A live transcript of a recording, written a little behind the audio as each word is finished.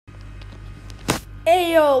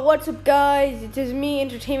Hey yo, what's up guys? It is me,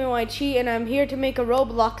 Entertainment YT, and I'm here to make a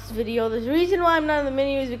Roblox video. The reason why I'm not in the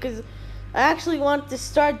menu is because I actually want to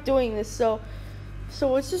start doing this, so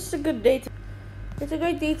it's just a good day it's a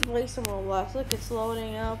great day to play some Roblox. Look, it's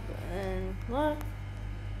loading up, and look,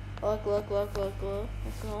 it's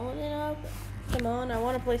loading up. Come on, I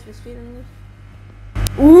want to play some speed on this.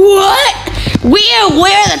 What? We are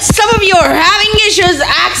aware that some of you are having issues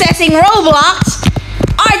accessing Roblox.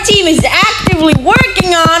 Our team is actively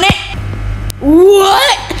working on it.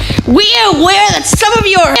 What? We are aware that some of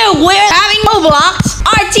you are having Roblox.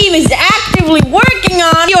 Our team is actively working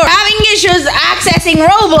on it. You're having issues accessing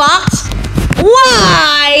Roblox.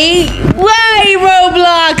 Why? Why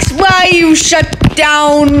Roblox? Why you shut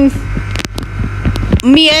down?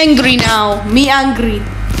 Me angry now. Me angry.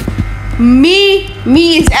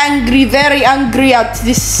 Me is angry, very angry at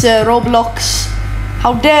this Roblox.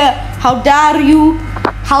 How dare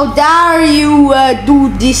you do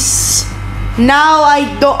this? Now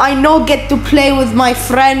I no get to play with my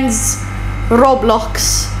friends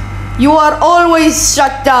Roblox. You are always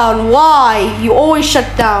shut down. Why? You always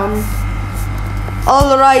shut down.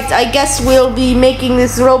 Alright, I guess we'll be making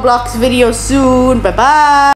this Roblox video soon. Bye bye.